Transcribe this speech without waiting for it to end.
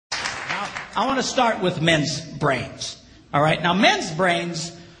I want to start with men's brains. All right. Now, men's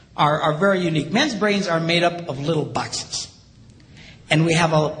brains are very unique. Men's brains are made up of little boxes. And we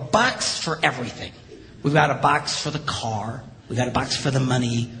have a box for everything. We've got a box for the car. We've got a box for the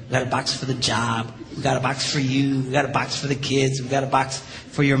money. We've got a box for the job. We've got a box for you. We've got a box for the kids. We've got a box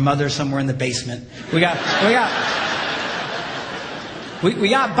for your mother somewhere in the basement. We got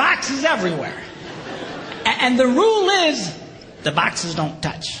boxes everywhere. And the rule is the boxes don't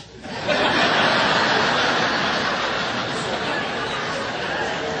touch.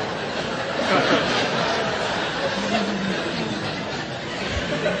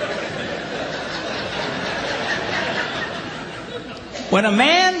 When a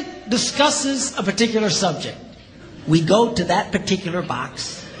man discusses a particular subject, we go to that particular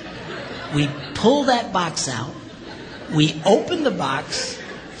box, we pull that box out, we open the box,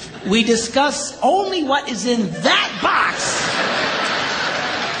 we discuss only what is in that box.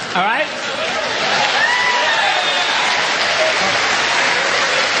 All right?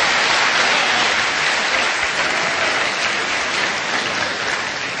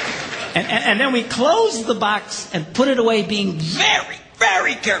 And then we close the box and put it away, being very,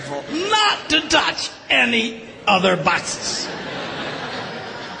 very careful not to touch any other boxes.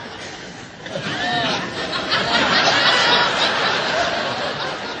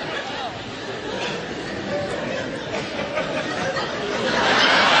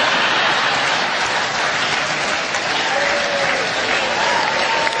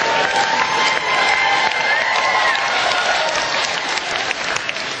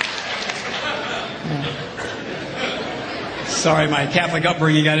 Sorry, my Catholic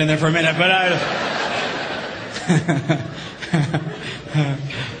upbringing got in there for a minute, but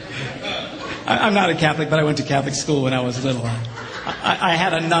I'm not a Catholic, but I went to Catholic school when I was little. I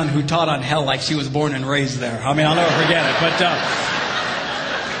had a nun who taught on hell like she was born and raised there. I mean, I'll never forget it, but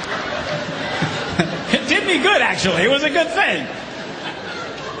it did me good, actually. It was a good thing.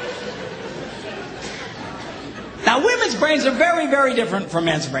 Now, women's brains are very, very different from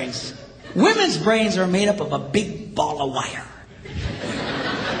men's brains. Women's brains are made up of a big ball of wire.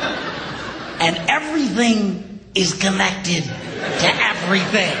 And everything is connected to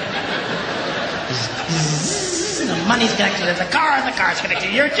everything. The money's connected to the car, and the car's connected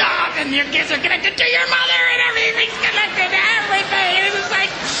to your job, and your kids are connected to your mother, and everything's connected to everything. And it's like...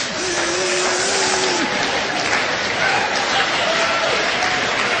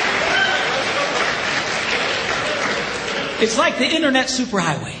 It's like the internet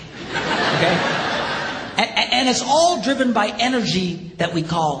superhighway. Okay? And it's all driven by energy that we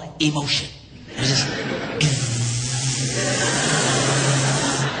call emotion.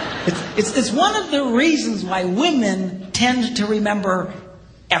 It's one of the reasons why women tend to remember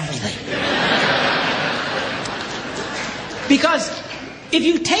everything. Because if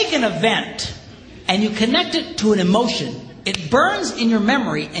you take an event and you connect it to an emotion, it burns in your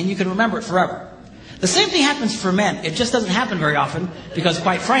memory and you can remember it forever. The same thing happens for men. It just doesn't happen very often because,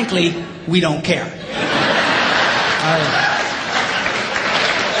 quite frankly, we don't care.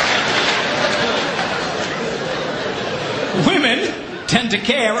 Women tend to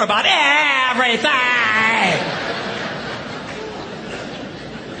care about everything.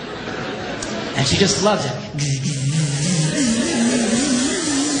 And she just loves it.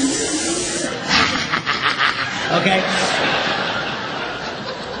 Okay?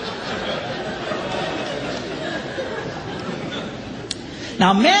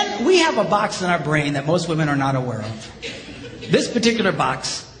 Now, men, we have a box in our brain that most women are not aware of. This particular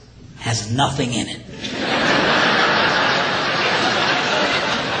box has nothing in it.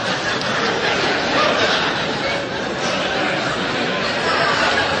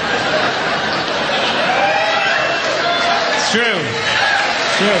 It's true.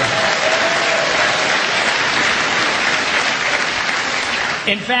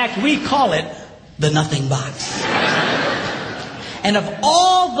 In fact, we call it the nothing box. And of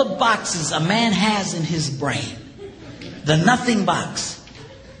all the boxes a man has in his brain, the nothing box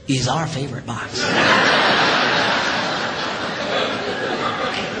is our favorite box.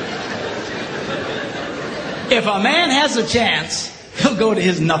 If a man has a chance, he'll go to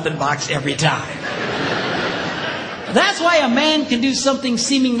his nothing box every time. That's why a man can do something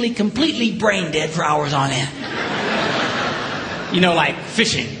seemingly completely brain dead for hours on end. You know, like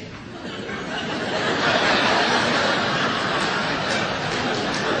fishing.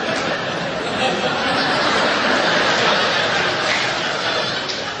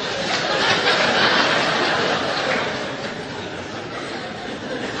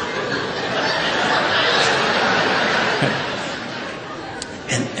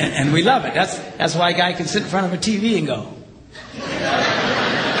 And we love it. That's why a guy can sit in front of a TV and go.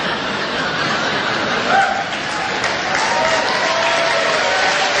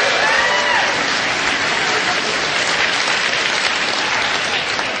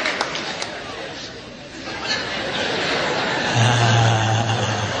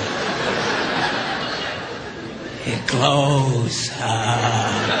 Get close.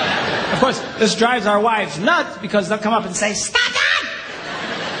 Of course, this drives our wives nuts because they'll come up and say, "Stop that!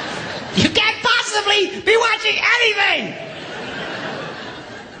 You can't possibly be watching anything!"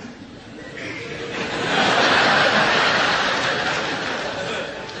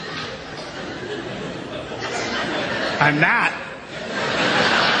 I'm not.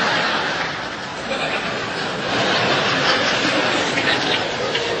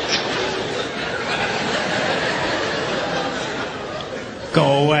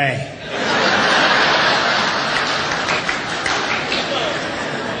 Go away.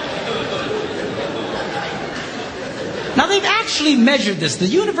 Now they've actually measured this. The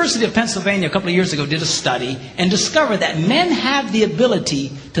University of Pennsylvania a couple of years ago did a study and discovered that men have the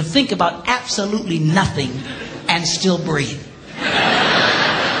ability to think about absolutely nothing and still breathe.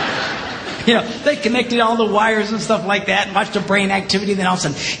 You know, they connected all the wires and stuff like that and watched the brain activity, then all of a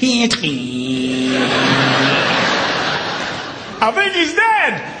sudden, I think he's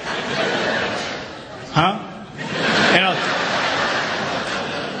dead. Huh? You know,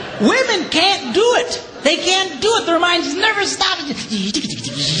 women can't do it. They can't do it. Their minds never stop. And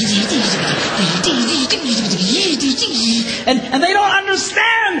they don't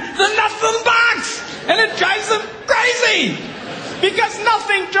understand the nothing box. And it drives them crazy. Because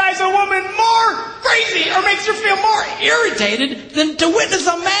nothing drives a woman more crazy or makes her feel more irritated than to witness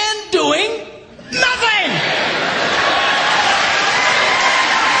a man doing nothing.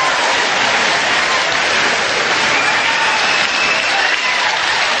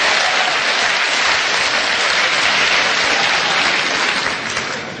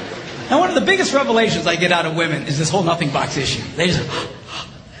 Now, one of the biggest revelations I get out of women is this whole nothing box issue. They just,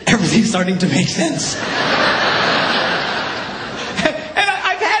 everything's starting to make sense. And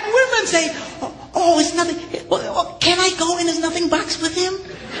I've had women say, "Oh, it's nothing. Well, can I go in his nothing box with him?"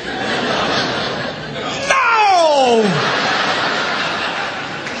 No!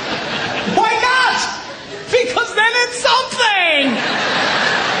 Why not? Because then it's something.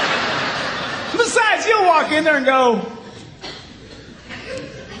 Besides, you'll walk in there and go,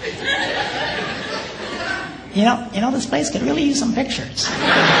 You know, this place could really use some pictures.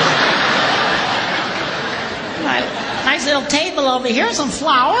 Nice little table over here, some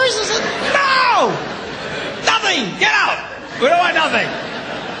flowers. No! Nothing! Get out! We don't want nothing.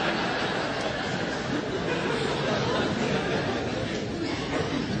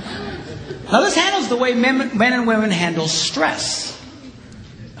 Now this handles the way men and women handle stress.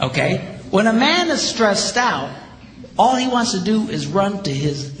 Okay? When a man is stressed out, all he wants to do is run to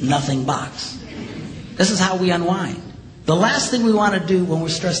his nothing box. This is how we unwind. The last thing we want to do when we're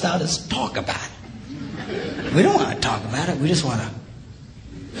stressed out is talk about it. We don't want to talk about it. We just want to.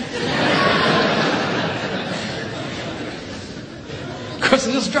 Of course,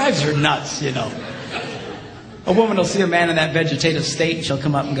 it just drives her nuts, you know. A woman will see a man in that vegetative state and she'll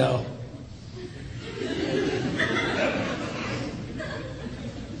come up and go,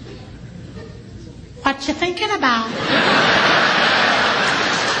 "What you thinking about?"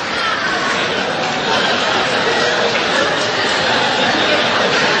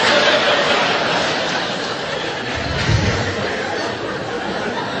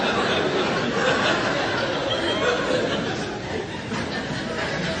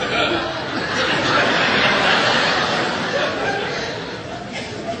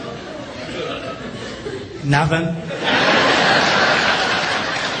 Nothing.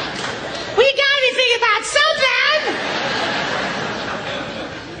 Well, you gotta be thinking about something.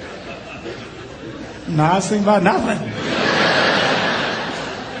 No, I was thinking about nothing. In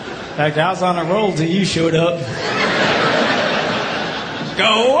fact, I was on a roll till you showed up.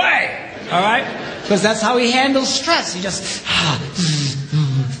 Go away. All right? Because that's how he handles stress. He just...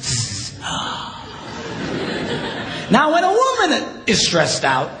 Now, when a woman is stressed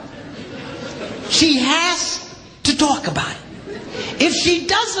out, she has to talk about it. If she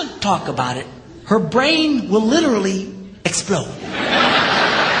doesn't talk about it, her brain will literally explode.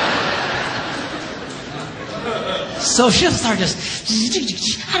 So she'll start just,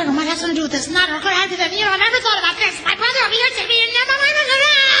 "I don't know what has to do with this. Not, I never thought about this. My brother over here said me.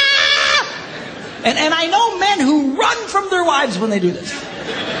 And I know men who run from their wives when they do this.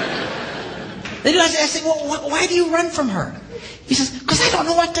 They do. I say, "Well, why do you run from her?" He says, "Because I don't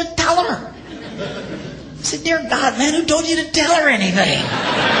know what to tell her." I said, "Dear God, man, who told you to tell her anything?"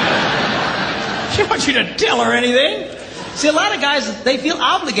 She wants you to tell her anything. See, a lot of guys, they feel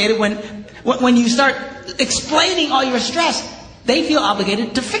obligated when you start explaining all your stress, they feel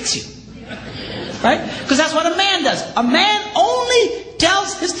obligated to fix you. Right? Because that's what a man does. A man only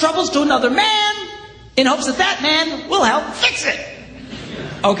tells his troubles to another man in hopes that that man will help fix it.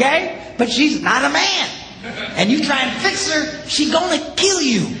 Okay? But she's not a man. and you try and fix her, she gonna kill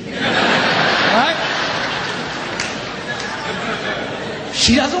you. Right?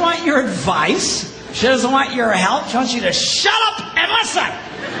 She doesn't want your advice. She doesn't want your help. She wants you to shut up and listen.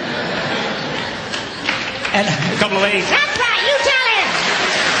 And a couple of ladies, that's right, you tell